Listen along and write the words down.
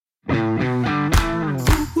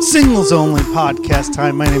Singles Only podcast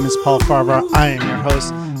time. My name is Paul Farvar. I am your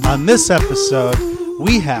host. On this episode,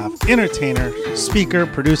 we have entertainer, speaker,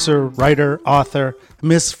 producer, writer, author,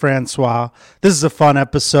 Miss Francois. This is a fun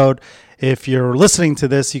episode. If you're listening to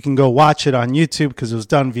this, you can go watch it on YouTube because it was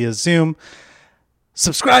done via Zoom.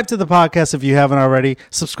 Subscribe to the podcast if you haven't already.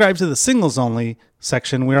 Subscribe to the Singles Only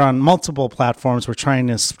section. We're on multiple platforms. We're trying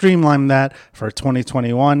to streamline that for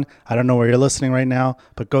 2021. I don't know where you're listening right now,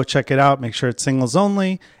 but go check it out. Make sure it's Singles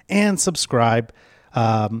Only and subscribe.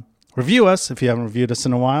 Review us if you haven't reviewed us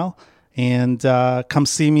in a while. And come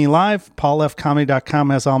see me live. paulfcomedy.com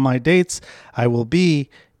has all my dates. I will be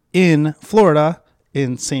in Florida,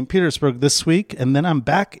 in St. Petersburg this week, and then I'm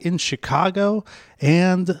back in Chicago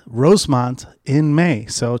and Rosemont in May.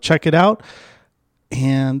 So check it out.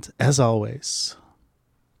 And as always,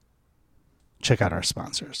 check out our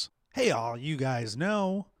sponsors. Hey, all, you guys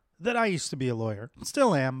know that I used to be a lawyer.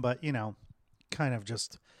 Still am, but, kind of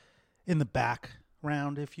just in the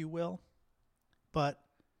background, if you will. But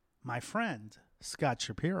my friend, Scott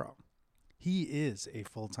Shapiro, he is a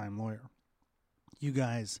full-time lawyer. You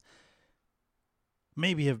guys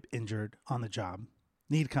maybe have injured on the job,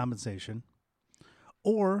 need compensation,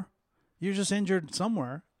 or you're just injured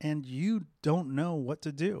somewhere and you don't know what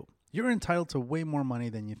to do. You're entitled to way more money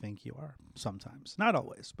than you think you are sometimes. Not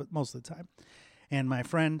always, but most of the time. And my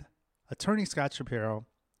friend, attorney Scott Shapiro,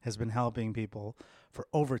 has been helping people for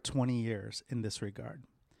over 20 years in this regard.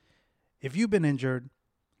 If you've been injured,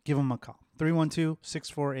 give him a call,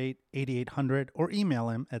 312-648-8800, or email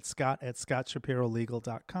him at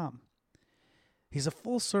scott@scottshapirolegal.com. He's a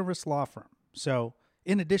full-service law firm, so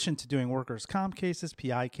in addition to doing workers' comp cases,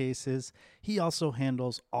 PI cases, he also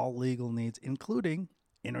handles all legal needs, including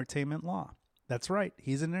entertainment law. That's right,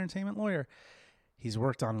 he's an entertainment lawyer. He's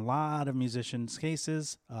worked on a lot of musicians'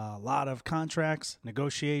 cases, a lot of contracts,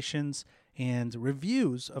 negotiations, and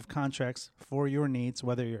reviews of contracts for your needs,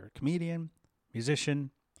 whether you're a comedian,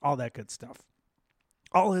 musician, all that good stuff.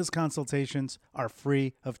 All his consultations are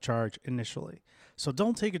free of charge initially, so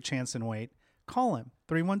don't take a chance and wait. Call him,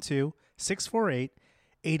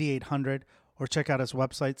 312-648-8800, or check out his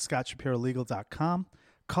website, scottshapirolegal.com.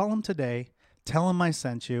 Call him today. Tell him I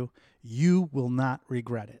sent you. You will not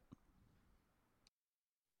regret it.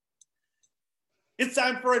 It's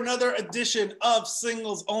time for another edition of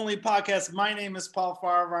Singles Only Podcast. My name is Paul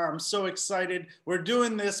Farvar. I'm so excited. We're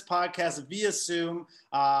doing this podcast via Zoom.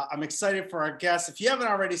 I'm excited for our guests. If you haven't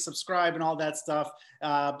already subscribed and all that stuff,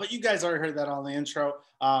 but you guys already heard that on the intro.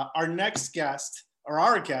 Our next guest, or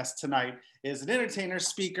our guest tonight, is an entertainer,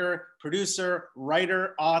 speaker, producer,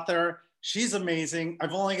 writer, author. She's amazing.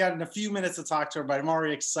 I've only gotten a few minutes to talk to her, but I'm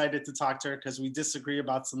already excited to talk to her because we disagree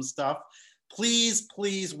about some stuff. Please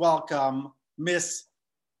welcome Miss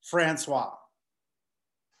Francois.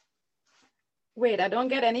 Wait, I don't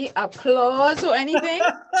get any applause or anything?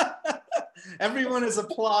 Everyone is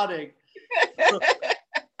applauding.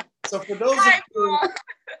 So for those of you,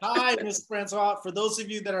 hi, Miss Francois. For those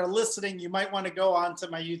of you that are listening, you might want to go on to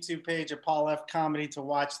my YouTube page at Paul F. Comedy to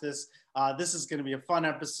watch this. This is going to be a fun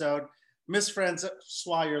episode. Miss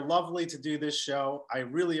Francois, you're lovely to do this show. I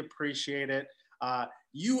really appreciate it. I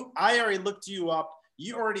already looked you up.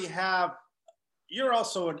 You're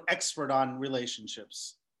also an expert on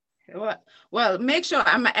relationships. Well, make sure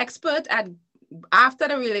I'm an expert after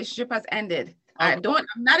the relationship has ended. Okay. I'm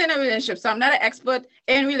not in a relationship, so I'm not an expert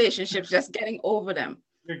in relationships, just getting over them.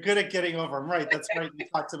 You're good at getting over them, right? That's right. You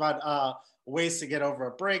talked about ways to get over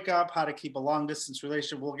a breakup, how to keep a long distance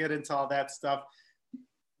relationship. We'll get into all that stuff.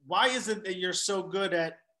 Why is it that you're so good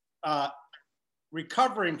at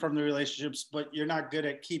recovering from the relationships, but you're not good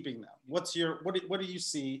at keeping them? What do you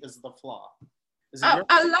see as the flaw?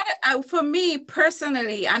 For me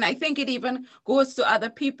personally, and I think it even goes to other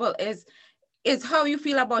people, is how you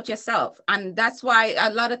feel about yourself. And that's why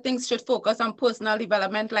a lot of things should focus on personal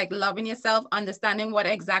development, like loving yourself, understanding what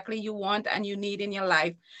exactly you want and you need in your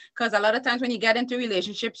life. Because a lot of times when you get into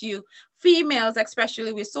relationships, females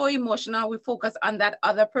especially, we're so emotional, we focus on that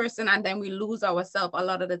other person, and then we lose ourselves a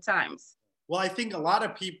lot of the times. Well, I think a lot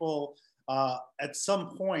of people at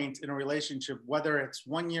some point in a relationship, whether it's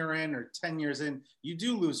 1 year in or 10 years in, you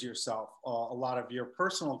do lose yourself. A lot of your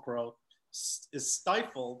personal growth is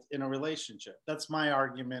stifled in a relationship. That's my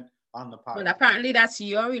argument on the podcast. Well, apparently that's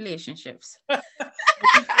your relationships. Kind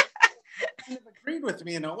of agreed with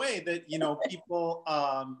me in a way that, people,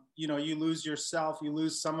 you lose yourself, you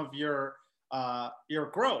lose some of your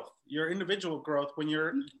growth, your individual growth when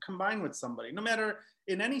you're combined with somebody, no matter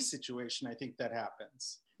in any situation. I think that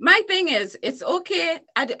happens. My thing is, it's okay.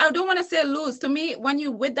 I don't want to say lose. To me, when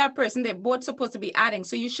you with that person, they're both supposed to be adding.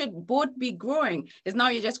 So you should both be growing. It's now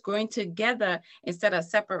you're just growing together instead of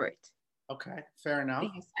separate. Okay, fair enough.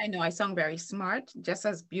 Yes, I know I sound very smart. Just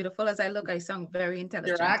as beautiful as I look, I sound very Your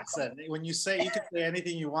intelligent. accent, when you say, you can say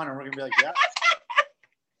anything you want, and we're gonna be like, yeah,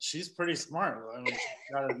 she's pretty smart. I mean,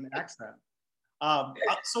 she's got an accent.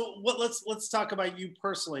 So let's talk about you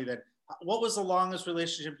personally then. What was the longest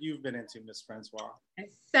relationship you've been into, Miss Francois?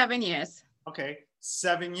 7 years. Okay,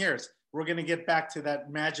 7 years. We're gonna get back to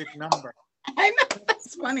that magic number. I know,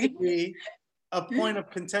 that's funny. Be a point of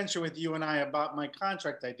contention with you and I about my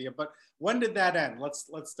contract idea, but when did that end? Let's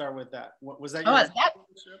start with that. What was that?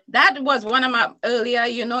 That was one of my earlier,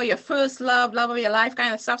 your first love of your life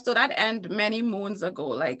kind of stuff. So that ended many moons ago,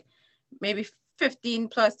 like maybe 15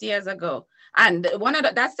 plus years ago. And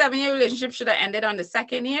that 7-year relationship should have ended on the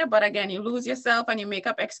second year, but again, you lose yourself and you make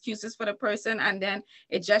up excuses for the person, and then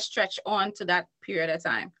it just stretched on to that period of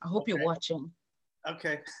time. I hope you're watching.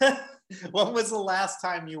 Okay. When was the last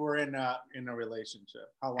time you were in a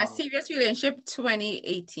relationship? How long? A serious relationship,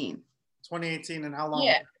 2018. 2018, and how long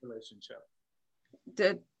was the relationship?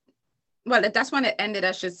 Well, that's when it ended,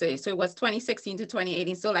 I should say. So it was 2016 to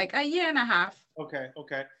 2018. So like a year and a half. Okay.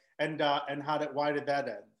 And why did that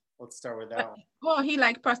end? Let's start with that one. Well, he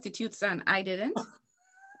liked prostitutes and I didn't.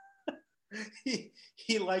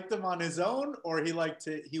 he liked them on his own, or he liked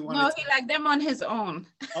them on his own.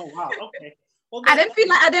 Oh wow, okay. Well, I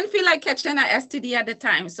didn't feel like catching an STD at the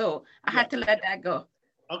time, so I had to let that go.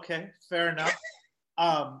 Okay, fair enough.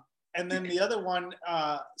 And then the other one,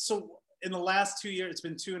 so in the last 2 years, it's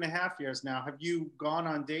been 2.5 years now. Have you gone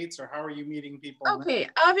on dates, or how are you meeting people? Okay,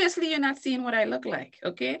 obviously you're not seeing what I look like,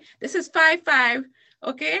 okay? This is 5'5",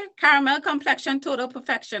 okay? Caramel complexion, total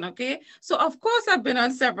perfection, okay? So of course I've been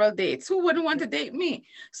on several dates. Who wouldn't want to date me?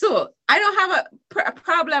 So I don't have a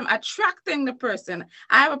problem attracting the person.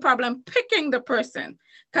 I have a problem picking the person,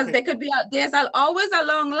 because there's always a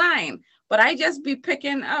long line, but I just be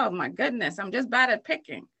picking, oh my goodness, I'm just bad at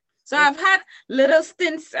picking. So I've had little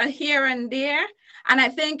stints here and there. And I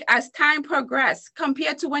think as time progressed,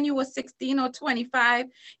 compared to when you were 16 or 25,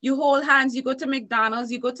 you hold hands, you go to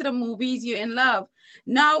McDonald's, you go to the movies, you're in love.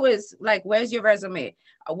 Now it's like, where's your resume?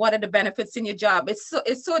 What are the benefits in your job? It's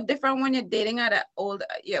so different when you're dating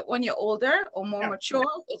when you're older or more mature.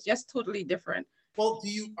 It's just totally different. Well,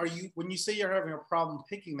 when you say you're having a problem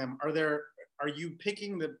picking them, are you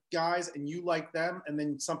picking the guys and you like them, and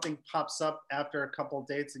then something pops up after a couple of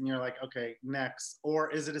dates and you're like, okay, next?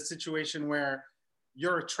 Or is it a situation where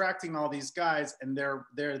you're attracting all these guys and they're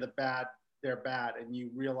bad, and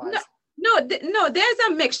you realize? No, there's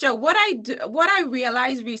a mixture. What I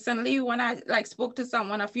realized recently when I spoke to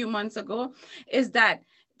someone a few months ago is that,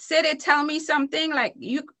 say they tell me something like,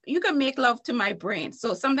 you can make love to my brain.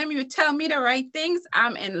 So sometimes you tell me the right things,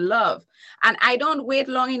 I'm in love. And I don't wait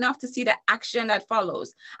long enough to see the action that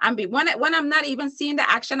follows. And when I'm not even seeing the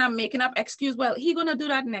action, I'm making up excuse. Well, he's going to do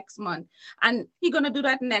that next month, and he's going to do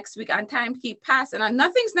that next week, and time keep passing. And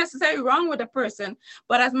nothing's necessarily wrong with the person.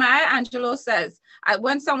 But as Maya Angelou says,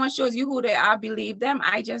 when someone shows you who they are, believe them.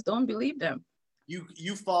 I just don't believe them.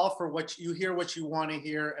 You fall for what you hear, what you want to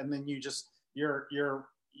hear, and then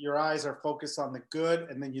your eyes are focused on the good,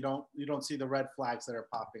 and then you don't see the red flags that are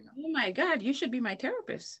popping up. Oh my God, you should be my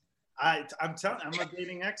therapist. I'm a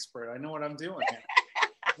dating expert. I know what I'm doing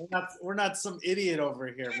here. We're not some idiot over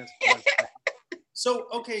here, Miss.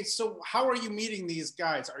 So how are you meeting these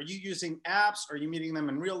guys? Are you using apps? Are you meeting them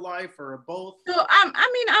in real life, or both? So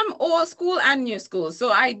I'm old school and new school.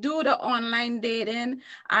 So I do the online dating.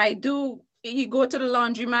 You go to the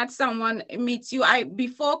laundromat, someone meets you.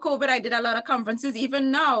 Before COVID, I did a lot of conferences. Even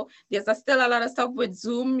now, there's still a lot of stuff with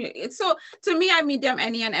Zoom. So to me, I meet them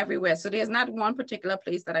any and everywhere. So there's not one particular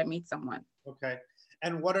place that I meet someone. Okay.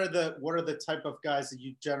 And what are the type of guys that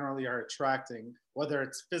you generally are attracting, whether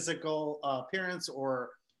it's physical appearance or?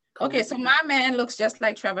 Okay, so my man looks just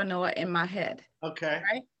like Trevor Noah in my head. Okay.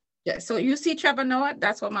 Right? Yeah. So you see Trevor Noah,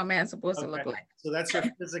 that's what my man's supposed to look like. So that's your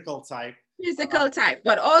physical type. Physical type,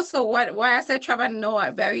 but also why I said Trevor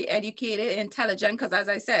Noah, very educated, intelligent, because as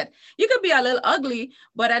I said, you could be a little ugly,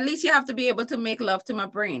 but at least you have to be able to make love to my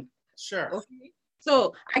brain. Sure. Okay.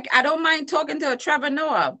 So I don't mind talking to a Trevor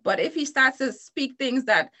Noah, but if he starts to speak things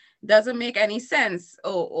that doesn't make any sense,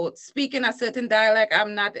 or speaking a certain dialect,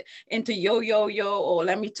 I'm not into yo, or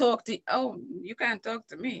let me talk to you. Oh, you can't talk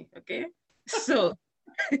to me, okay? So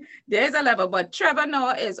there's a level, but Trevor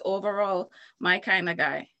Noah is overall my kind of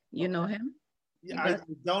guy. You know him? Yeah, I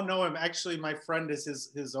don't know him. Actually, my friend is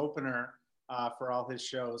his opener for all his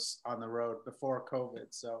shows on the road before COVID.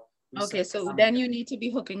 So Okay, so then you need to be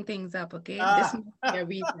hooking things up, okay? This must be a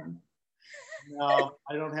reason. No,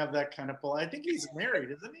 I don't have that kind of pull. I think he's married,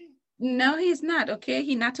 isn't he? No, he's not, okay?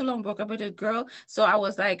 He not too long broke up with a girl, so I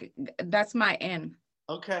was like, that's my end.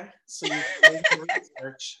 Okay, so you did your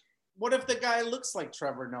research. What if the guy looks like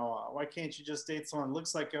Trevor Noah? Why can't you just date someone who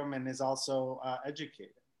looks like him and is also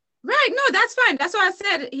educated? Right, no, that's fine. That's why I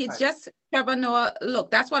said he's Right. just Trevor Noah.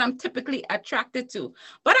 Look, that's what I'm typically attracted to.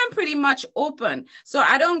 But I'm pretty much open. So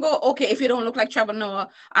I don't go, okay, if you don't look like Trevor Noah,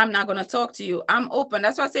 I'm not going to talk to you. I'm open.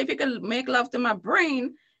 That's why I say if you can make love to my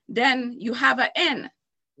brain, then you have an end.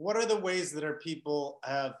 What are the ways that people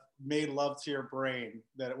have made love to your brain?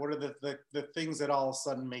 What are the things that all of a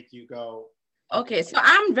sudden make you go? Okay, so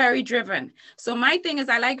I'm very driven. So my thing is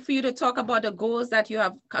I like for you to talk about the goals that you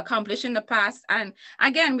have accomplished in the past. And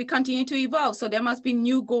again, we continue to evolve. So there must be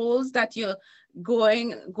new goals that you're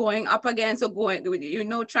going up against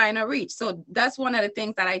or trying to reach. So that's one of the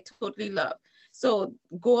things that I totally love. So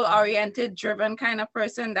goal-oriented, driven kind of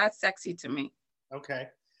person, that's sexy to me. Okay.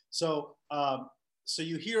 So so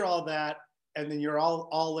you hear all that and then you're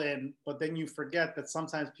all in, but then you forget that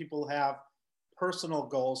sometimes people have personal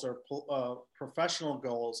goals or professional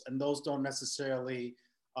goals, and those don't necessarily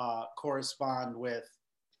correspond with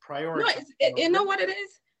priorities. No, you know what it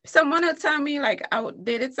is? Someone will tell me, like, I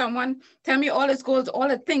dated someone, tell me all his goals, all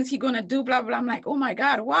the things he's going to do, blah, blah. I'm like, oh my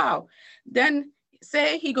God, wow. Then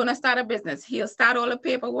say he's going to start a business. He'll start all the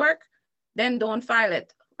paperwork, then don't file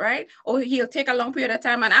it, right? Or he'll take a long period of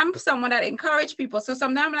time. And I'm someone that encourage people. So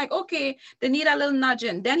sometimes I'm like, okay, they need a little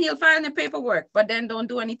nudging. Then he'll file the paperwork, but then don't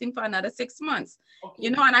do anything for another 6 months. Okay.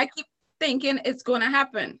 And I keep thinking it's going to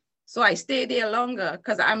happen. So I stay there longer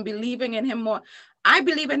because I'm believing in him more. I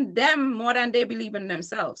believe in them more than they believe in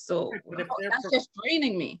themselves. So that's just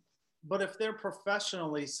draining me. But if they're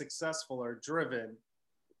professionally successful or driven,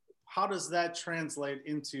 how does that translate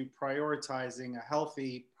into prioritizing a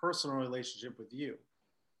healthy personal relationship with you?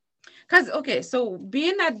 Because, okay, so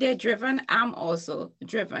being that they're driven, I'm also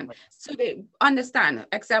driven. Right. So they understand,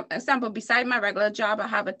 example, beside my regular job, I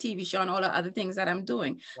have a TV show and all the other things that I'm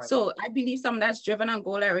doing. Right. So I believe someone that's driven and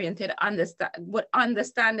goal-oriented would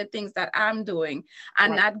understand the things that I'm doing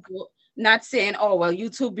and right. not saying, oh, well, you're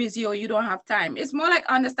too busy or you don't have time. It's more like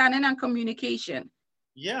understanding and communication.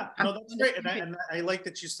 Yeah, no, that's great. And I like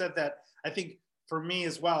that you said that. I think for me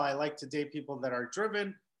as well, I like to date people that are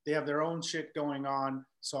driven. They have their own shit going on.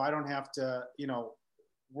 So I don't have to,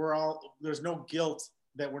 there's no guilt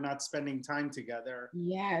that we're not spending time together.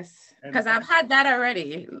 Yes. Because I've had that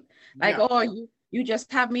already. Like, yeah. Oh, you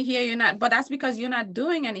just have me here. You're not, but that's because you're not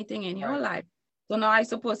doing anything in your life. So now I'm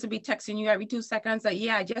supposed to be texting you every 2 seconds. Like,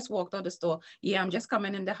 yeah, I just walked out the store. Yeah, I'm just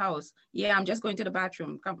coming in the house. Yeah, I'm just going to the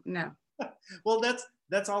bathroom. Come now. Well,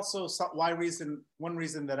 that's also one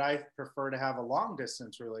reason that I prefer to have a long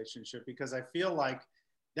distance relationship, because I feel like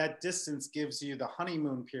that distance gives you the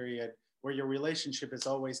honeymoon period where your relationship is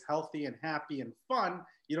always healthy and happy and fun.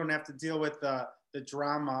 You don't have to deal with the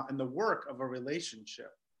drama and the work of a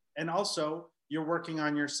relationship. And also, you're working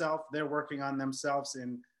on yourself. They're working on themselves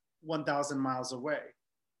in 1,000 miles away.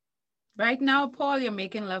 Right now, Paul, you're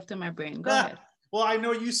making love to my brain. Go ahead. Well, I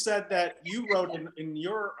know you said that you wrote in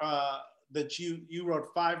your, that you wrote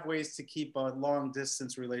 5 ways to keep a long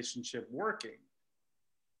distance relationship working.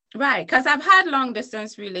 Right, because I've had long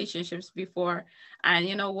distance relationships before, and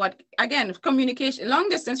you know what, again, communication, long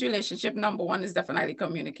distance relationship, number one is definitely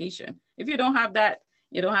communication. If you don't have that,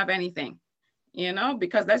 you don't have anything,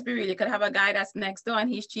 because let's be real, you could have a guy that's next door and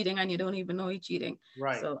he's cheating and you don't even know he's cheating.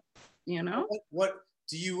 Right. So,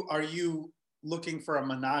 are you looking for a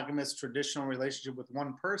monogamous traditional relationship with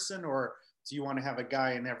one person, or do you want to have a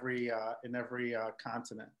guy in every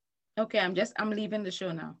continent? Okay, I'm leaving the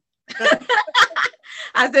show now.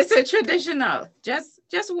 As they say, traditional, just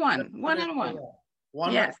one-on-one.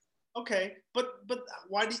 One. Yes. Okay, but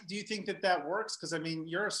why do you think that works? Because I mean,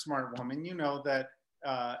 you're a smart woman. You know that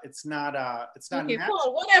it's not okay,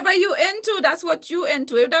 cool. Whatever you into, that's what you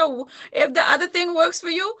into. If the other thing works for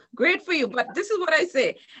you, great for you. But this is what I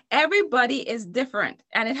say: everybody is different,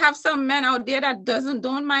 and it have some men out there that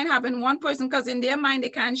don't mind having one person because in their mind they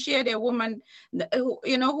can't share their woman,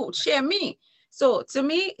 who share me. So to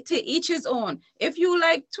me, to each his own. If you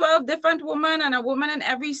like 12 different women and a woman in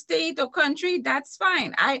every state or country, that's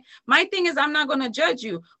fine. My thing is I'm not going to judge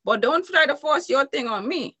you, but don't try to force your thing on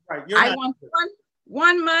me. Right, I want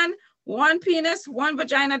one man, one penis, one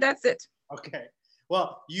vagina. That's it. Okay.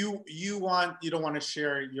 Well, you don't want to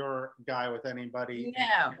share your guy with anybody.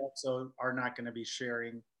 Yeah. You also are not going to be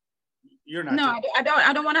sharing. You're not. No,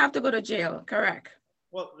 I don't want to have to go to jail. Correct.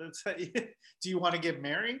 Well, do you want to get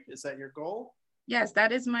married? Is that your goal? Yes,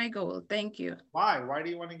 that is my goal. Thank you. Why? Why do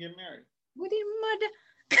you want to get married? What do you mother?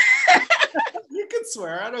 You can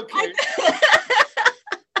swear. I don't care.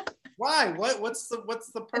 Why? What's the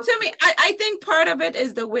purpose? To me, I think part of it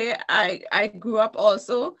is the way I grew up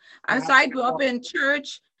also. And so I grew up in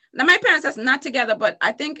church. Now my parents are not together, but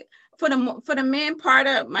I think for the main part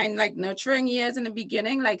of my like nurturing years in the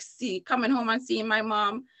beginning, like coming home and seeing my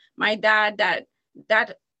mom, my dad,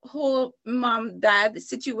 that whole mom dad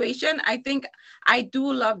situation, I think I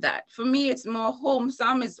do love that. For me, it's more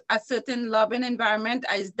wholesome, it's a certain loving environment.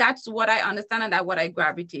 That's what I understand and that's what I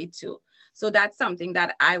gravitate to. So that's something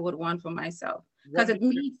that I would want for myself because it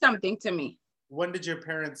means something to me. When did your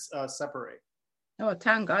parents separate? Oh,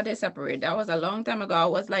 thank God they separated. That was a long time ago. I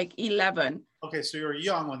was like 11. Okay, so you were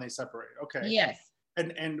young when they separated. Okay. Yes.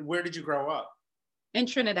 And where did you grow up? In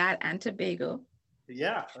Trinidad and Tobago.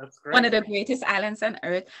 Yeah, that's great. One of the greatest islands on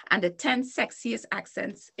earth and the 10 sexiest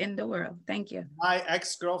accents in the world. Thank you. My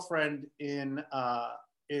ex-girlfriend in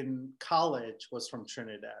college was from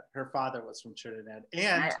Trinidad. Her father was from Trinidad,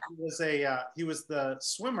 and he was the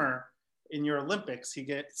swimmer in your Olympics. He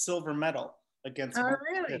get silver medal against. Oh,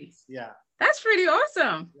 really? Kids. Yeah. That's pretty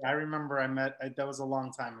awesome. I remember that was a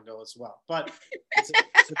long time ago as well. But it's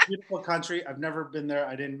a beautiful country. I've never been there.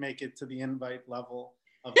 I didn't make it to the invite level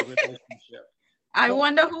of the relationship. I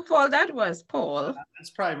wonder who fault that was, Paul. It's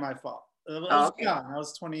probably my fault. I was young. I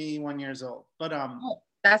was 21 years old. But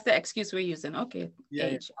that's the excuse we're using. Okay.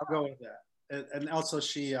 Yeah, I'll go with that. And also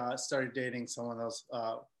she started dating someone else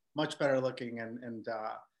much better looking and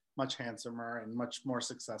much handsomer and much more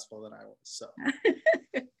successful than I was. So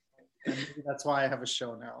and maybe that's why I have a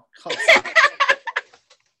show now.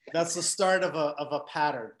 That's the start of a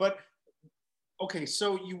pattern. But okay,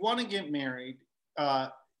 so you want to get married.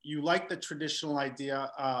 You like the traditional idea.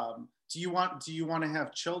 Do you want to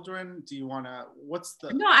have children? Do you want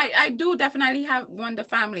to? No, I do definitely want the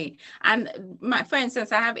family. And for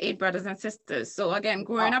instance, I have 8 brothers and sisters. So again,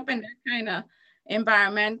 growing up in that kind of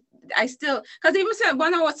environment, I still, because even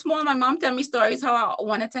when I was small, my mom tell me stories how I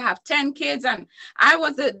wanted to have 10 kids, and I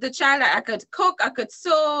was the child that I could cook, I could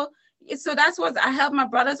sew. So that's what I helped my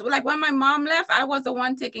brothers. Like when my mom left, I was the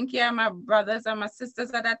one taking care of my brothers and my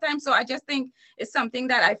sisters at that time. So I just think it's something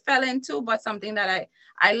that I fell into, but something that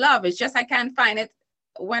I love. It's just I can't find it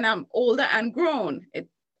when I'm older and grown.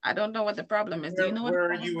 I don't know what the problem is. Do you know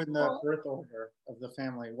where are you in the birth order of the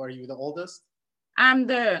family? Were you the oldest? I'm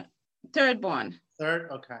the third born. Third?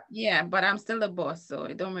 Okay. Yeah, but I'm still the boss, so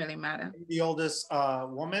it don't really matter. The oldest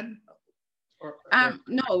woman?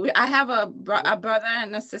 No, I have a brother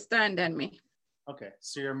and a sister, and then me. Okay,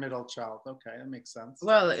 so you're a middle child. Okay, that makes sense.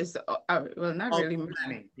 Well, it's not really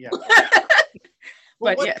many. Yeah.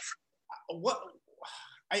 But yes. What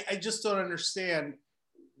I just don't understand.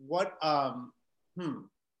 What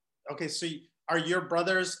Okay, so are your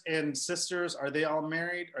brothers and sisters, are they all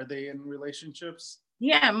married? Are they in relationships?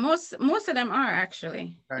 Yeah, most of them are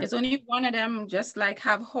actually. Okay. It's only one of them just like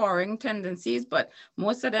have whoring tendencies, but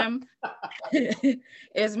most of them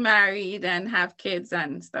is married and have kids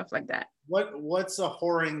and stuff like that. What's a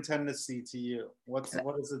whoring tendency to you? What is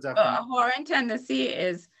the definition? A whoring tendency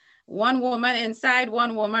is one woman inside,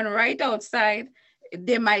 one woman right outside.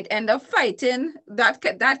 They might end up fighting. That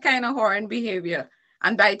kind of whoring behavior.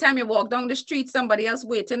 And by the time you walk down the street, somebody else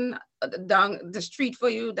waiting down the street for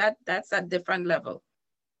you. That's a different level.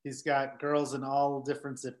 He's got girls in all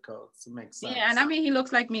different zip codes. It makes sense. Yeah, and I mean, he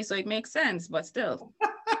looks like me, so it makes sense, but still.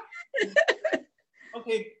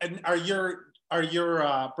 Okay, and are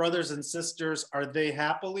your brothers and sisters, are they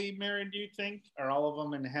happily married, do you think? Are all of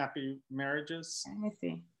them in happy marriages? Let me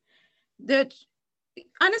see.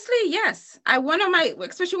 Honestly, yes.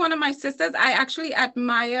 Especially one of my sisters, I actually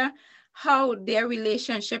admire how their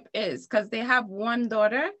relationship is because they have one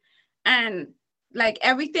daughter and like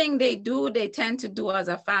everything they do, they tend to do as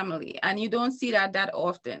a family. And you don't see that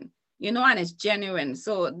often, and it's genuine.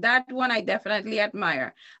 So that one I definitely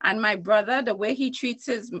admire. And my brother, the way he treats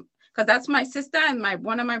because that's my sister and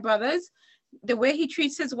one of my brothers, the way he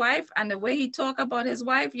treats his wife and the way he talk about his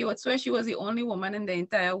wife, you would swear she was the only woman in the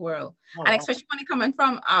entire world. Oh, and especially when you're coming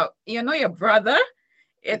from, your brother,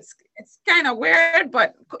 it's kind of weird,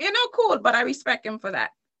 but, cool. But I respect him for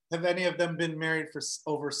that. Have any of them been married for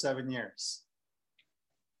over 7 years?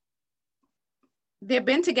 They've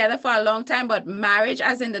been together for a long time, but marriage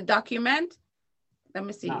as in the document, let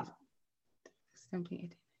me see. Nah.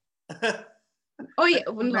 Oh, yeah.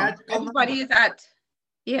 No, everybody is at,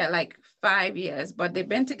 like 5 years, but they've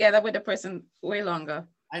been together with the person way longer.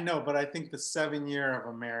 I know, but I think the 7 year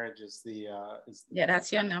of a marriage is the yeah,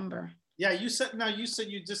 that's your number. Yeah, you said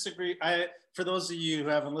you disagree. For those of you who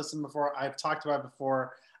haven't listened before, I've talked about it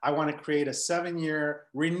before. I want to create a 7-year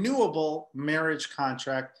renewable marriage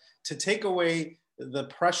contract to take away the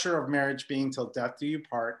pressure of marriage being till death do you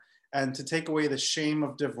part, and to take away the shame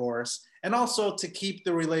of divorce, and also to keep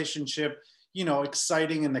the relationship,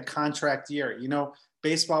 exciting in the contract year.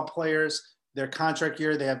 Baseball players, their contract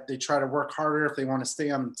year, they try to work harder if they want to stay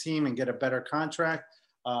on the team and get a better contract.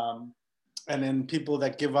 And then people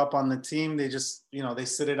that give up on the team, they just, they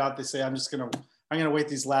sit it out. They say, I'm going to wait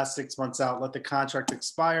these last 6 months out, let the contract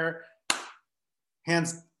expire.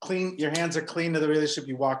 Hands clean. Your hands are clean to the relationship.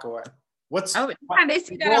 You walk away. And they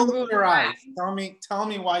see that roll your eyes. Tell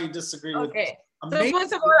me why you disagree with this. So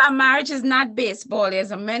first of all, a marriage is not baseball.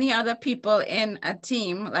 There's many other people in a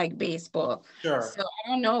team like baseball. Sure. So I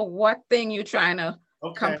don't know what thing you're trying to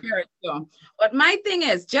compare it to. But my thing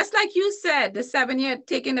is, just like you said, the 7-year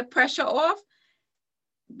taking the pressure off.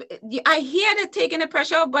 I hear that taking the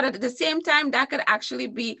pressure off, but at the same time, that could actually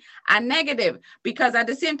be a negative, because at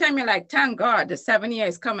the same time, you're like, thank God, the 7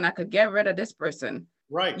 years is coming. I could get rid of this person.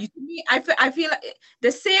 Right. I feel like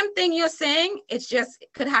the same thing you're saying. It's just, it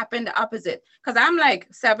could happen the opposite. Because I'm like,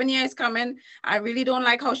 7 years coming. I really don't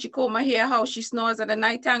like how she comb her hair, how she snores at the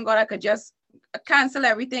night. Thank God I could just cancel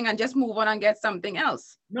everything and just move on and get something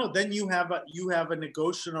else. No, then you have a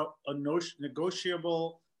negotiable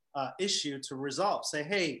issue to resolve. Say,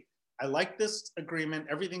 hey, I like this agreement.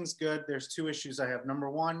 Everything's good. There's 2 issues I have. Number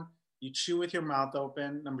 1, you chew with your mouth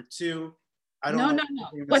open. Number 2, I don't know.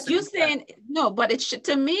 But you're saying no, but it should,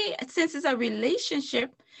 to me, since it's a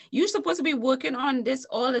relationship, you're supposed to be working on this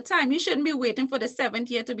all the time. You shouldn't be waiting for the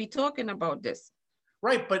 7th year to be talking about this.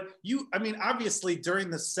 Right, but obviously during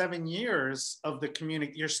the 7 years of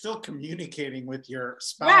you're still communicating with your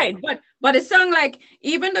spouse. Right, but it sounds like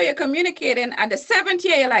even though you're communicating, at the 7th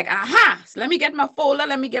year, you're like, aha, so let me get my folder,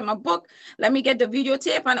 let me get my book, let me get the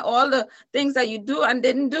videotape and all the things that you do and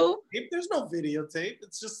didn't do. There's no videotape.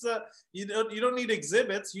 It's just you don't need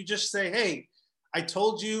exhibits. You just say, hey, I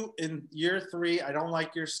told you in year 3, I don't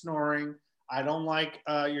like your snoring. I don't like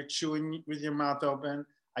your chewing with your mouth open.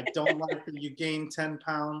 I don't like that you gained 10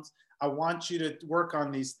 pounds. I want you to work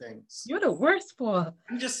on these things. You're the worst, Paul.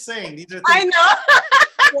 I'm just saying, these are things I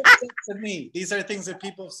know. people have said to me. These are things that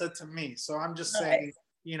people have said to me. So I'm just saying,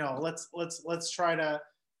 let's try to,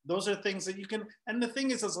 those are things that you can, and the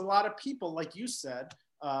thing is, there's a lot of people, like you said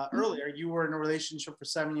earlier, you were in a relationship for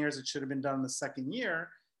 7 years. It should have been done in the 2nd year.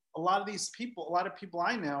 A lot of people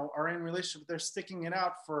I know are in relationship. They're sticking it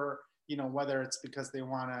out for, whether it's because they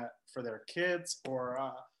want to, for their kids,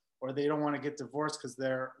 or they don't want to get divorced because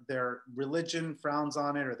their religion frowns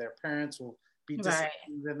on it, or their parents will be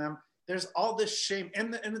disappointed in them. There's all this shame,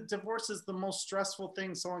 and the divorce is the most stressful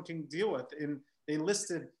thing someone can deal with. And they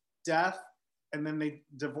listed death, and then they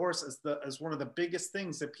divorce as one of the biggest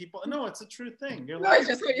things that people. No, it's a true thing. It's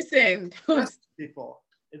just what you're saying. People,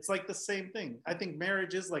 it's like the same thing. I think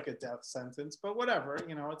marriage is like a death sentence, but whatever,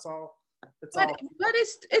 it's all. But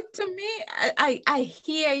it's to me, I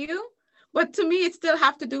hear you, but to me, it still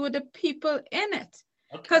have to do with the people in it.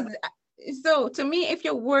 Because so to me, if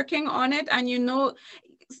you're working on it and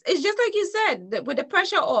it's just like you said, with the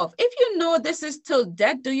pressure off. If you know this is till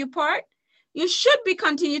death do you part, you should be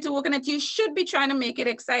continue to work on it. You should be trying to make it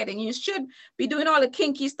exciting. You should be doing all the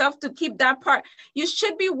kinky stuff to keep that part. You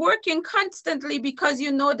should be working constantly because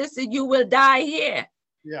this you will die here.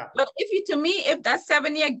 Yeah. But if that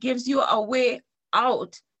 7 year gives you a way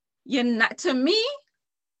out, you're not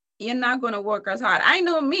going to work as hard. I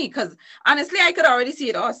know me, because honestly, I could already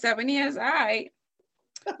see it. 7 years. All right.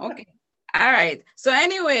 Okay. All right. So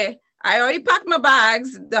anyway, I already packed my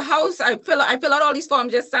bags. The house, I fill out all these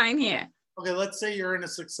forms, just sign here. Okay. Let's say you're in a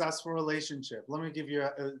successful relationship. Let me give you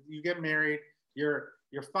you get married. You're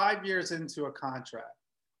 5 years into a contract.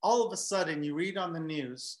 All of a sudden you read on the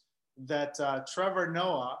news that Trevor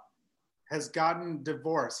Noah has gotten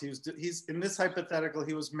divorced. He's in this hypothetical,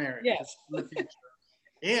 he was married. Yes. In the future.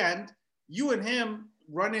 And you and him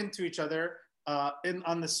run into each other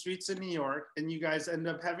on the streets of New York, and you guys end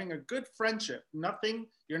up having a good friendship.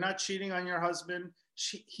 You're not cheating on your husband.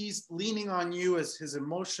 He's leaning on you as his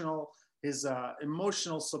emotional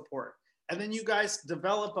support. And then you guys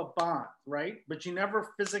develop a bond, right? But you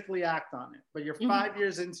never physically act on it. But you're 5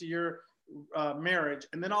 years into your marriage,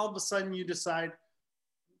 and then all of a sudden you decide,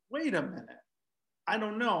 wait a minute, I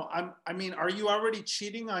don't know. Are you already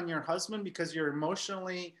cheating on your husband because you're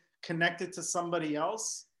emotionally connected to somebody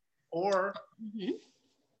else? Or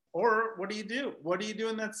what do you do? What do you do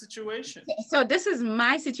in that situation? So this is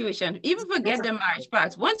my situation. Even forget the marriage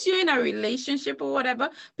part. Once you're in a relationship or whatever,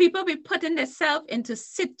 people be putting themselves into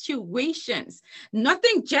situations.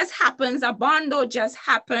 Nothing just happens. A bond don't just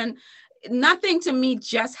happen. Nothing to me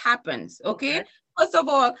just happens. Okay. first of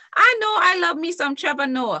all, I know I love me some Trevor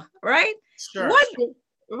Noah, right? Sure.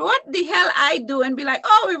 What the hell I do and be like,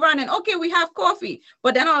 oh, we're running. Okay, we have coffee.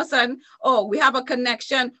 But then all of a sudden, oh, we have a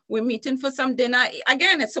connection. We're meeting for some dinner.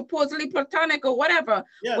 Again, it's supposedly platonic or whatever.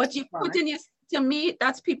 Yeah, But you put in your, to me,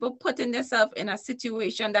 that's people putting themselves in a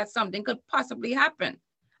situation that something could possibly happen.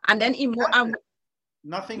 And then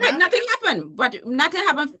nothing happened, but nothing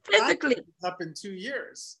happened physically. It's up in 2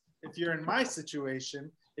 years. If you're in my situation,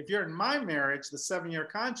 if you're in my marriage, the 7-year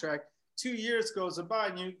contract, 2 years goes by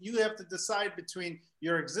and you have to decide between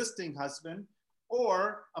your existing husband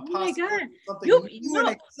or a possibility something new and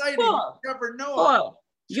exciting. Paul, you never know. Paul,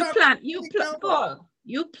 Paul,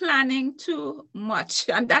 you planning too much,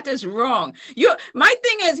 and that is wrong. My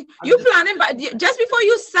thing is, you planning, but just before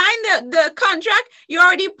you sign the contract, you're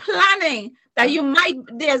already planning that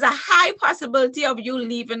there's a high possibility of you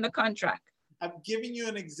leaving the contract. I'm giving you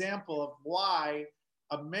an example of why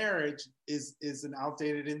a marriage is an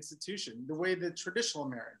outdated institution, the way the traditional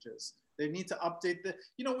marriage is. They need to update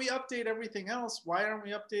we update everything else. Why aren't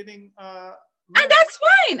we updating and that's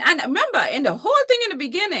fine. And remember, in the whole thing in the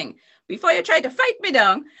beginning, before you tried to fight me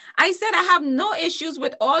down, I said I have no issues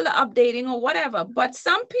with all the updating or whatever. But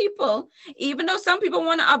some people, even though some people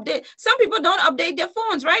want to update, some people don't update their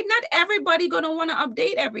phones, right? Not everybody going to want to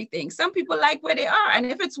update everything. Some people like where they are. And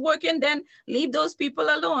if it's working, then leave those people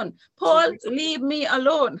alone. Paul, leave me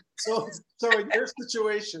alone. So in your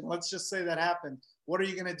situation, let's just say that happened. What are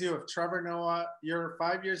you going to do if Trevor Noah, you're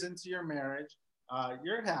 5 years into your marriage,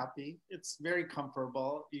 you're happy. It's very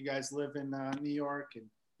comfortable. You guys live in New York and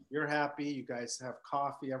you're happy. You guys have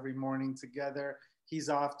coffee every morning together. He's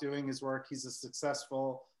off doing his work. He's a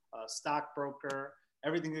successful stockbroker.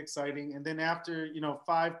 Everything's exciting. And then after,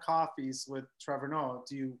 5 coffees with Trevor Noah,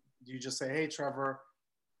 do you just say, hey, Trevor,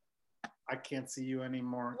 I can't see you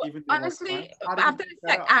anymore. Even honestly,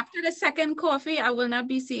 after the second coffee, I will not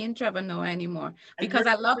be seeing Trevor Noah anymore because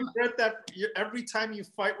I love regret that every time you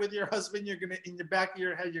fight with your husband, you're gonna, in the back of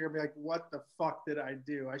your head, you're gonna be like, "What the fuck did I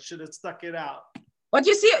do? I should have stuck it out." But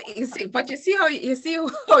you see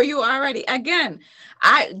how you already, again,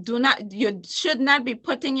 you should not be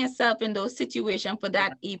putting yourself in those situations for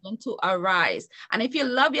that even to arise. And if you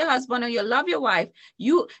love your husband or you love your wife,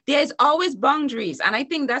 there's always boundaries. And I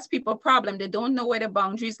think that's people's problem. They don't know where the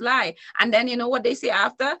boundaries lie. And then you know what they say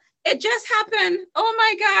after? It just happened. Oh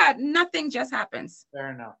my God, nothing just happens.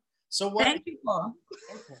 Fair enough. So what? Thank you, Paul.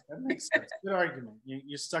 Okay, that makes sense. Good argument.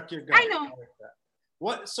 You stuck your gun. I know. Like that.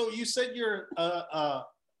 So you said you're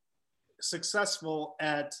successful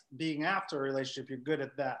at being after a relationship. You're good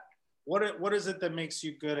at that. What is it that makes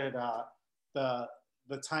you good at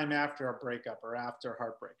the time after a breakup or after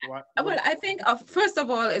heartbreak? Well, I think first of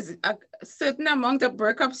all is a certain amount of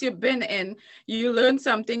breakups you've been in, you learn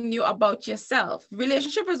something new about yourself.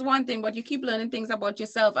 Relationship is one thing, but you keep learning things about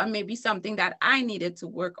yourself, and maybe something that I needed to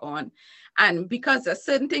work on. And because of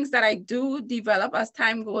certain things that I do develop as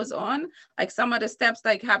time goes on, like some of the steps,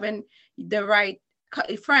 like having the right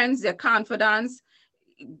friends, their confidence,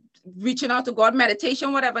 reaching out to God,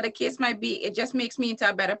 meditation, whatever the case might be, it just makes me into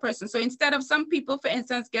a better person. So instead of some people, for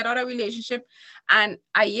instance, get out of a relationship and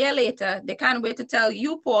a year later, they can't wait to tell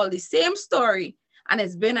you, Paul, the same story, and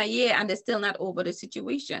it's been a year and they're still not over the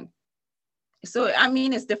situation. So, I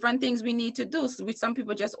mean, it's different things we need to do. So with some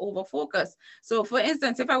people just over focus. So for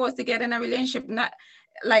instance, if I was to get in a relationship, not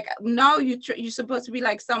like now you're supposed to be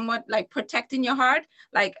like somewhat like protecting your heart.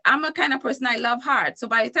 Like I'm a kind of person, I love hard. So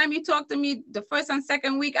by the time you talk to me the first and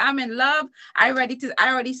second week, I'm in love. I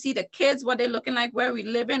already see the kids, what they're looking like, where we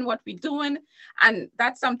living, what we doing. And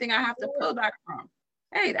that's something I have to pull back from.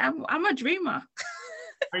 Hey, I'm a dreamer.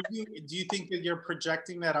 Do you think that you're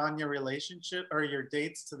projecting that on your relationship or your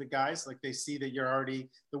dates to the guys? Like they see that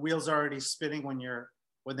the wheels are already spinning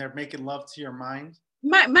when they're making love to your mind?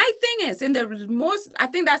 My thing is I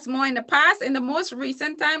think that's more in the past. In the most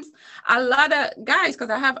recent times, a lot of guys,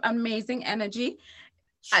 because I have amazing energy,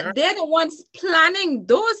 sure, they're the ones planning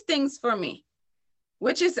those things for me,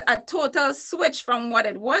 which is a total switch from what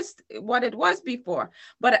it was before.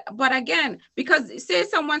 But again, because say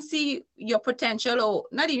someone see your potential, or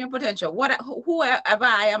not even potential, whoever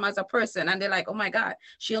I am as a person, and they're like, oh my God,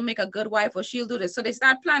 she'll make a good wife, or she'll do this. So they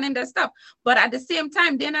start planning their stuff. But at the same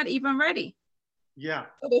time, they're not even ready. Yeah.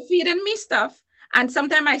 So they're feeding me stuff. And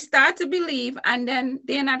sometimes I start to believe, and then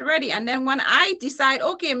they're not ready. And then when I decide,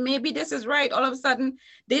 okay, maybe this is right, all of a sudden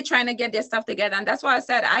they're trying to get their stuff together. And that's why I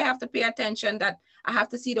said I have to pay attention, that I have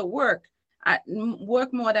to see the work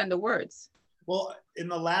more than the words. Well, in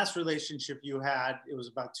the last relationship you had, it was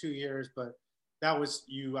about 2 years, but that was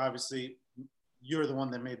you. Obviously, you're the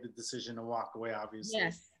one that made the decision to walk away. Obviously,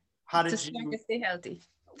 yes. How did you stay healthy?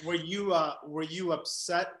 Were you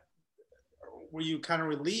upset? Were you kind of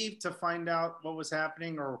relieved to find out what was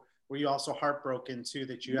happening, or were you also heartbroken too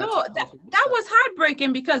that you had No, that was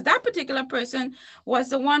heartbreaking because that particular person was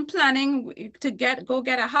the one planning to go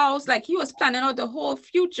get a house. Like he was planning out the whole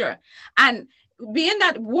future. And being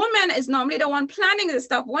that woman is normally the one planning this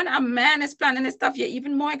stuff. When a man is planning this stuff, you're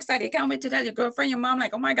even more excited. You can't wait to tell your girlfriend, your mom,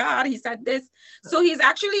 like, oh my God, he said this. So he's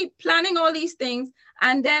actually planning all these things.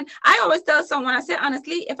 And then I always tell someone, I say,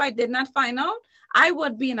 honestly, if I did not find out, I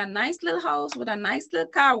would be in a nice little house with a nice little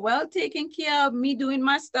car, well taken care of, me doing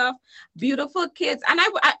my stuff, beautiful kids. And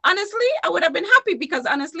I honestly, I would have been happy because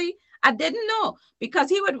honestly, I didn't know because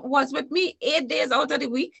he was with me 8 days out of the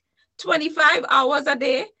week, 25 hours a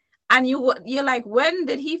day. And you're like, when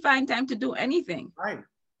did he find time to do anything? Right.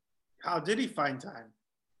 How did he find time?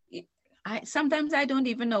 Sometimes I don't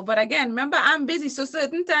even know. But again, remember, I'm busy. So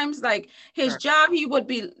certain times, like his job, he would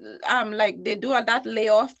be like they do that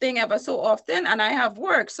layoff thing ever so often, and I have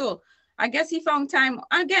work. So I guess he found time.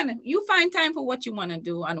 Again, you find time for what you want to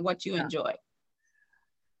do and what you enjoy.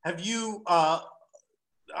 Have you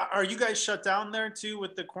are you guys shut down there too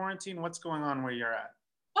with the quarantine? What's going on where you're at?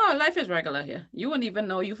 Oh, life is regular here. You wouldn't even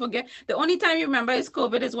know. You forget. The only time you remember is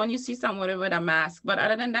COVID is when you see someone with a mask. But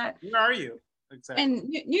other than that, where are you? Exactly. In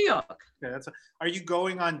New York. Okay, are you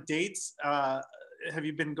going on dates? Have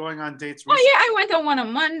you been going on dates recently? Oh yeah, I went on one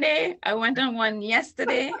on Monday. I went on one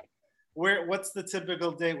yesterday. What's the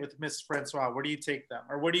typical date with Miss Francois? Where do you take them,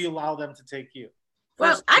 or where do you allow them to take you?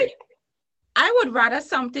 Well, I would rather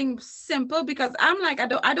something simple because I'm like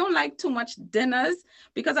I don't like too much dinners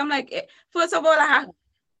because I'm like, first of all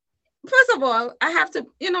I have to,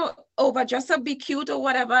 overdress up, be cute or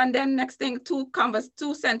whatever. And then next thing,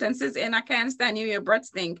 two sentences in, I can't stand you, your breath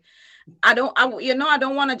stink. I don't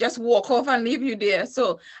want to just walk off and leave you there.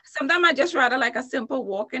 So sometimes I just rather like a simple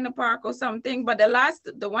walk in the park or something. But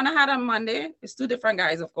the one I had on Monday, it's two different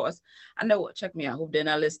guys, of course. I know, check me, I hope they're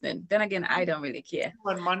not listening. Then again, I don't really care.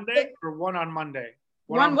 On Monday or one on Monday?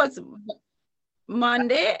 One was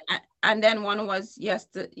Monday and then one was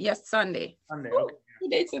Sunday. Sunday, okay. Okay. 2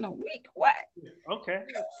 dates in a week. What? Okay.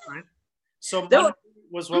 Right. So Monday what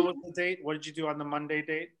was the date? What did you do on the Monday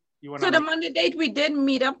date? The Monday date, we did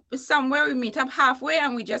meet up somewhere. We meet up halfway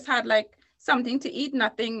and we just had like something to eat,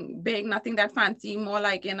 nothing big, nothing that fancy, more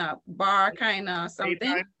like in a bar kind of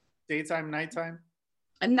something. Daytime, nighttime?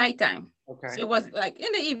 Nighttime. Okay. So it was like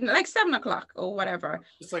in the evening, like 7:00 or whatever.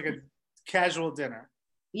 Just like a casual dinner.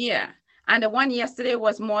 Yeah. And the one yesterday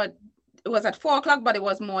was more, it was at 4:00, but it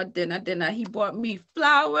was more dinner. He bought me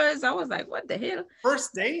flowers. I was like, what the hell?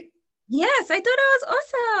 First date? Yes, I thought it was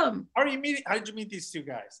awesome. How did you meet these two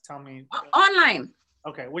guys? Tell me. Online.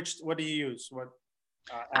 Okay. What do you use? What?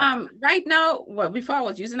 Right now, well, before I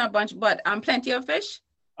was using a bunch, but Plenty of Fish.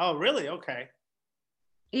 Oh, really? Okay.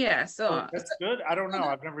 Yeah. So that's good. I don't know.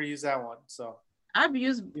 I've never used that one. So I've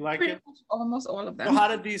used pretty much almost all of them. So how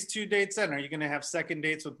did these 2 dates end? Are you going to have second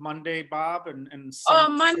dates with Monday, Bob, and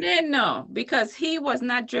Monday, no, because he was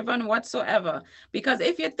not driven whatsoever. Because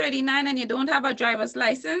if you're 39 and you don't have a driver's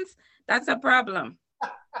license, that's a problem.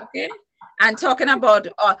 Okay. And talking about,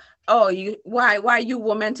 why you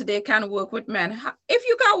women today can't work with men. If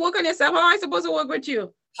you can't work on yourself, how am I supposed to work with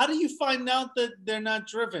you? How do you find out that they're not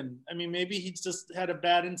driven? I mean, maybe he just had a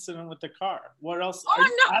bad incident with the car. What else?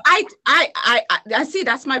 Oh no, I see.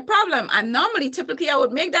 That's my problem. And typically, I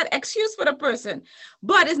would make that excuse for the person,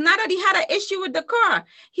 but it's not that he had an issue with the car.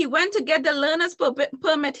 He went to get the learner's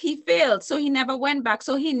permit. He failed, so he never went back.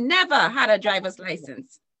 So he never had a driver's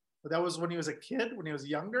license. But that was when he was a kid, when he was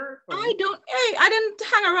younger. I didn't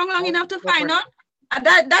hang around long enough to find out.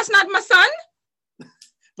 That's not my son.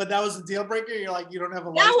 But that was a deal breaker. You're like, you don't have a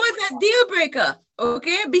license. That was a deal breaker.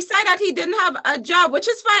 Okay. Besides that, he didn't have a job, which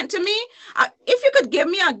is fine to me. If you could give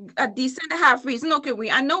me a decent half reason, okay.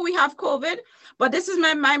 I know we have COVID, but this is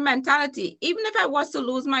my mentality. Even if I was to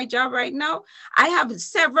lose my job right now, I have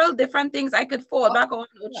several different things I could fall back on.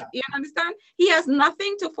 Yeah. You understand? He has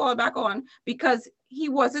nothing to fall back on because he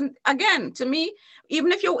wasn't, again, to me,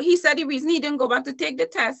 even if he said the reason he didn't go back to take the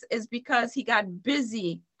test is because he got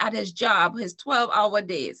busy at his job, his 12-hour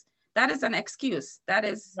days. That is an excuse. That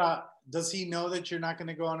is. Does he know that you're not going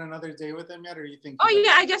to go on another day with him yet, or you think? Oh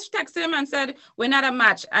yeah, I just texted him and said we're not a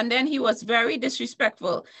match, and then he was very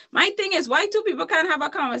disrespectful. My thing is, why two people can't have a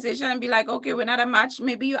conversation and be like, okay, we're not a match.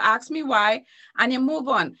 Maybe you ask me why, and you move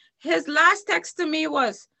on. His last text to me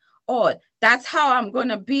was, oh, that's how I'm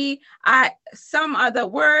gonna be. Some other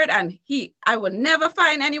word, and I would never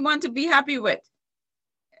find anyone to be happy with.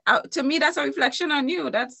 To me, that's a reflection on you.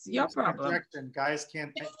 That's your problem. Guys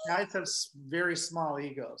have very small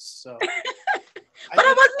egos. So But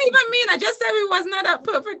I wasn't even mean. I just said we was not a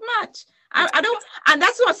perfect match. I don't, and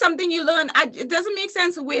that's not something you learn. It doesn't make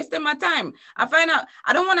sense wasting my time. I find out,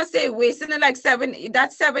 I don't want to say wasting it like 7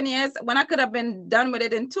 years when I could have been done with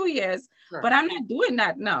it in 2 years, sure. But I'm not doing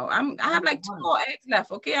that now. I have like 2 more eggs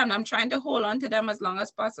left. Okay. And I'm trying to hold on to them as long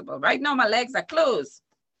as possible. Right now, my legs are closed.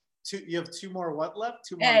 You have 2 more what left?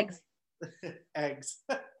 2 more eggs. Eggs.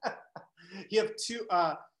 You have 2.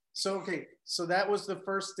 So, okay. So that was the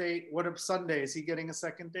first date. What if Sunday? Is he getting a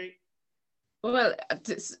second date? Well,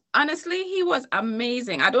 honestly, he was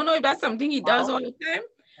amazing. I don't know if that's something he does all the time,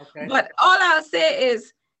 okay. But all I'll say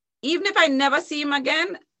is, even if I never see him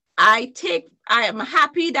again, I am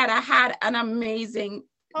happy that I had an amazing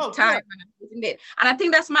time, an amazing date. And I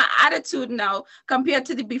think that's my attitude now compared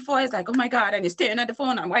to the before. It's like, oh my God, and he's staring at the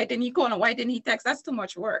phone, and why didn't he call, and why didn't he text? That's too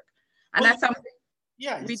much work. And that's something.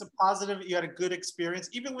 Yeah, it's a positive. You had a good experience.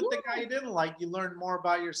 Even with the guy you didn't like, you learned more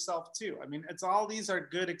about yourself too. I mean, it's all these are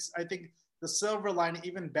good. I think the silver lining,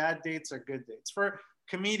 even bad dates are good dates. For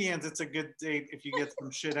comedians, it's a good date if you get some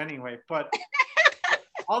shit anyway. But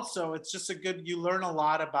also, it's just you learn a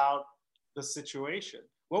lot about the situation.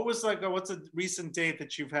 What's a recent date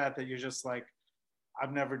that you've had that you're just like,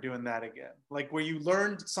 I'm never doing that again? Like where you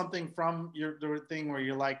learned something from the thing where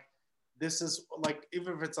you're like, this is like,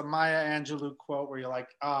 even if it's a Maya Angelou quote where you're like,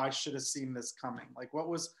 I should have seen this coming. Like what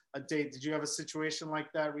was a date? Did you have a situation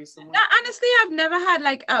like that recently? No, honestly, I've never had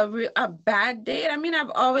like a bad date. I mean,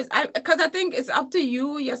 because I think it's up to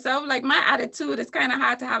you yourself. Like my attitude, it's kind of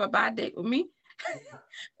hard to have a bad date with me.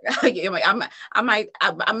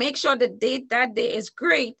 I make sure the date that day is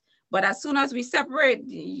great, but as soon as we separate,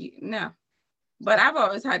 no. But I've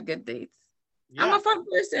always had good dates. Yeah. I'm a fun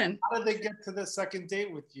person. How did they get to the second date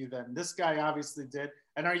with you then? This guy obviously did.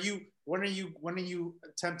 And when are you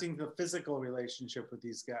attempting the physical relationship with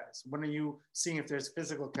these guys? When are you seeing if there's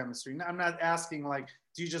physical chemistry? Now, I'm not asking like,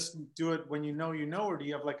 do you just do it when you know, or do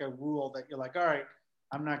you have like a rule that you're like, all right,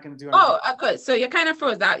 I'm not going to do anything? Oh, good. So you're kind of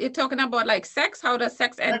froze out. You're talking about like sex? How does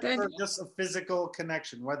sex enter? Or just a physical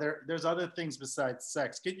connection, whether there's other things besides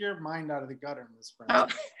sex. Get your mind out of the gutter, Miss Friend. Oh,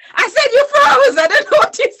 I said you froze. I didn't know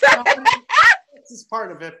what you said. This is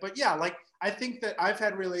part of it. But yeah, like I think that I've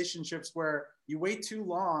had relationships where you wait too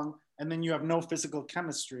long and then you have no physical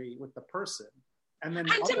chemistry with the person. And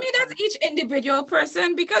to me, that's each individual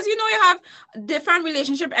person, because you have different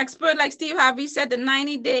relationship experts. Like Steve Harvey said, the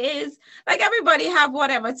 90 days, like everybody have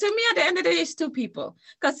whatever. To me, at the end of the day, it's 2 people.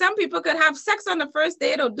 Because some people could have sex on the first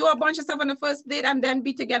date or do a bunch of stuff on the first date and then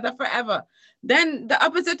be together forever. Then the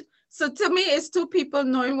opposite. So to me, it's 2 people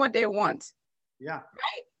knowing what they want. Yeah.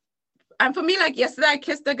 Right? And for me, like yesterday, I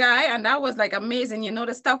kissed a guy and that was like amazing.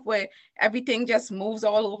 The stuff where everything just moves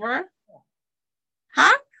all over.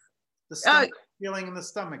 Huh? The stuff. Feeling in the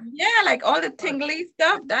stomach. Yeah, like all the tingly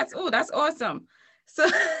stuff. That's awesome. So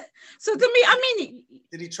to me, I mean,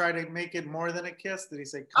 did he try to make it more than a kiss? Did he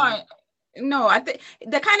say? No, I think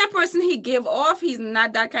the kind of person he gave off, he's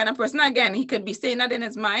not that kind of person. Again, he could be saying that in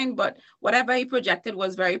his mind, but whatever he projected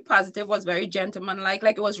was very positive, was very gentlemanlike.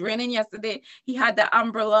 Like it was raining yesterday. He had the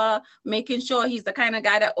umbrella, making sure he's the kind of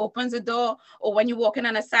guy that opens the door, or when you're walking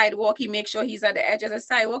on a sidewalk, he makes sure he's at the edge of the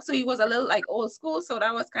sidewalk. So he was a little like old school. So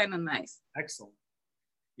that was kind of nice. Excellent.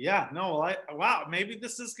 Yeah, no, wow, maybe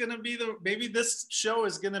this is going to be maybe this show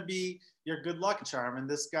is going to be your good luck charm. And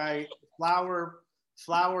this guy,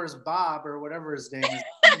 Flowers Bob or whatever his name is.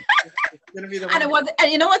 It's gonna be the one.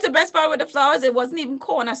 And you know what's the best part with the flowers? It wasn't even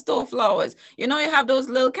corner store flowers. You have those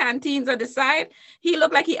little canteens at the side. He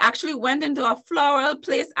looked like he actually went into a floral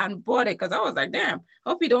place and bought it, because I was like, damn,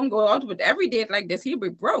 hope he don't go out with every date like this. He'll be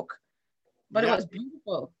broke. But It was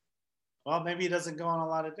beautiful. Well, maybe he doesn't go on a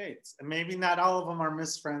lot of dates, and maybe not all of them are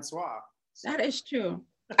Miss Francois. So. That is true.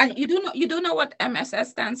 And you do know what MSS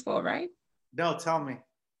stands for, right? No, tell me.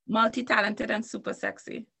 Multi-talented and super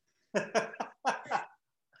sexy.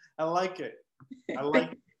 I like it.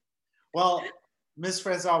 Well, Miss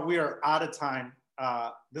Francois, we are out of time.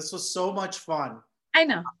 This was so much fun. I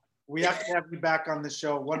know. We have to have you back on the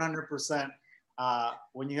show 100%.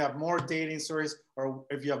 When you have more dating stories, or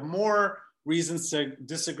if you have more reasons to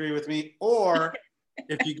disagree with me, or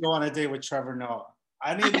if you go on a date with Trevor Noah.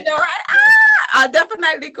 I know, right? I'll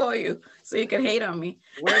definitely call you so you can hate on me.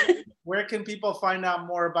 Where can people find out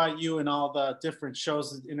more about you and all the different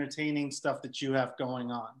shows and entertaining stuff that you have going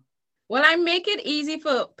on? Well, I make it easy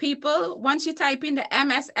for people. Once you type in the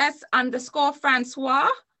MSS_Francois,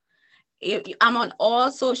 I'm on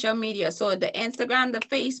all social media. So the Instagram, the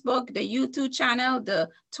Facebook, the YouTube channel, the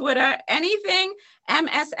Twitter, anything,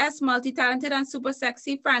 MSS Multi-Talented and Super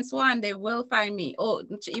Sexy Francois, and they will find me. Oh,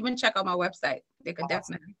 even check out my website. They could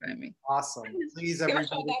definitely find me. Awesome. Please,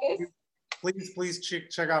 everybody. please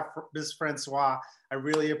check out Ms. Francois. I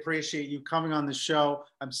really appreciate you coming on the show.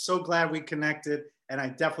 I'm so glad we connected, and I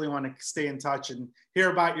definitely want to stay in touch and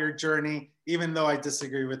hear about your journey, even though I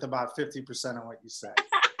disagree with about 50% of what you said.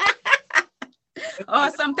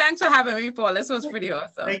 Awesome. Thanks for having me, Paul. This was pretty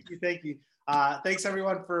awesome. Thank you. Thanks,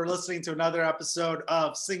 everyone, for listening to another episode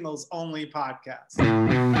of Singles Only Podcast.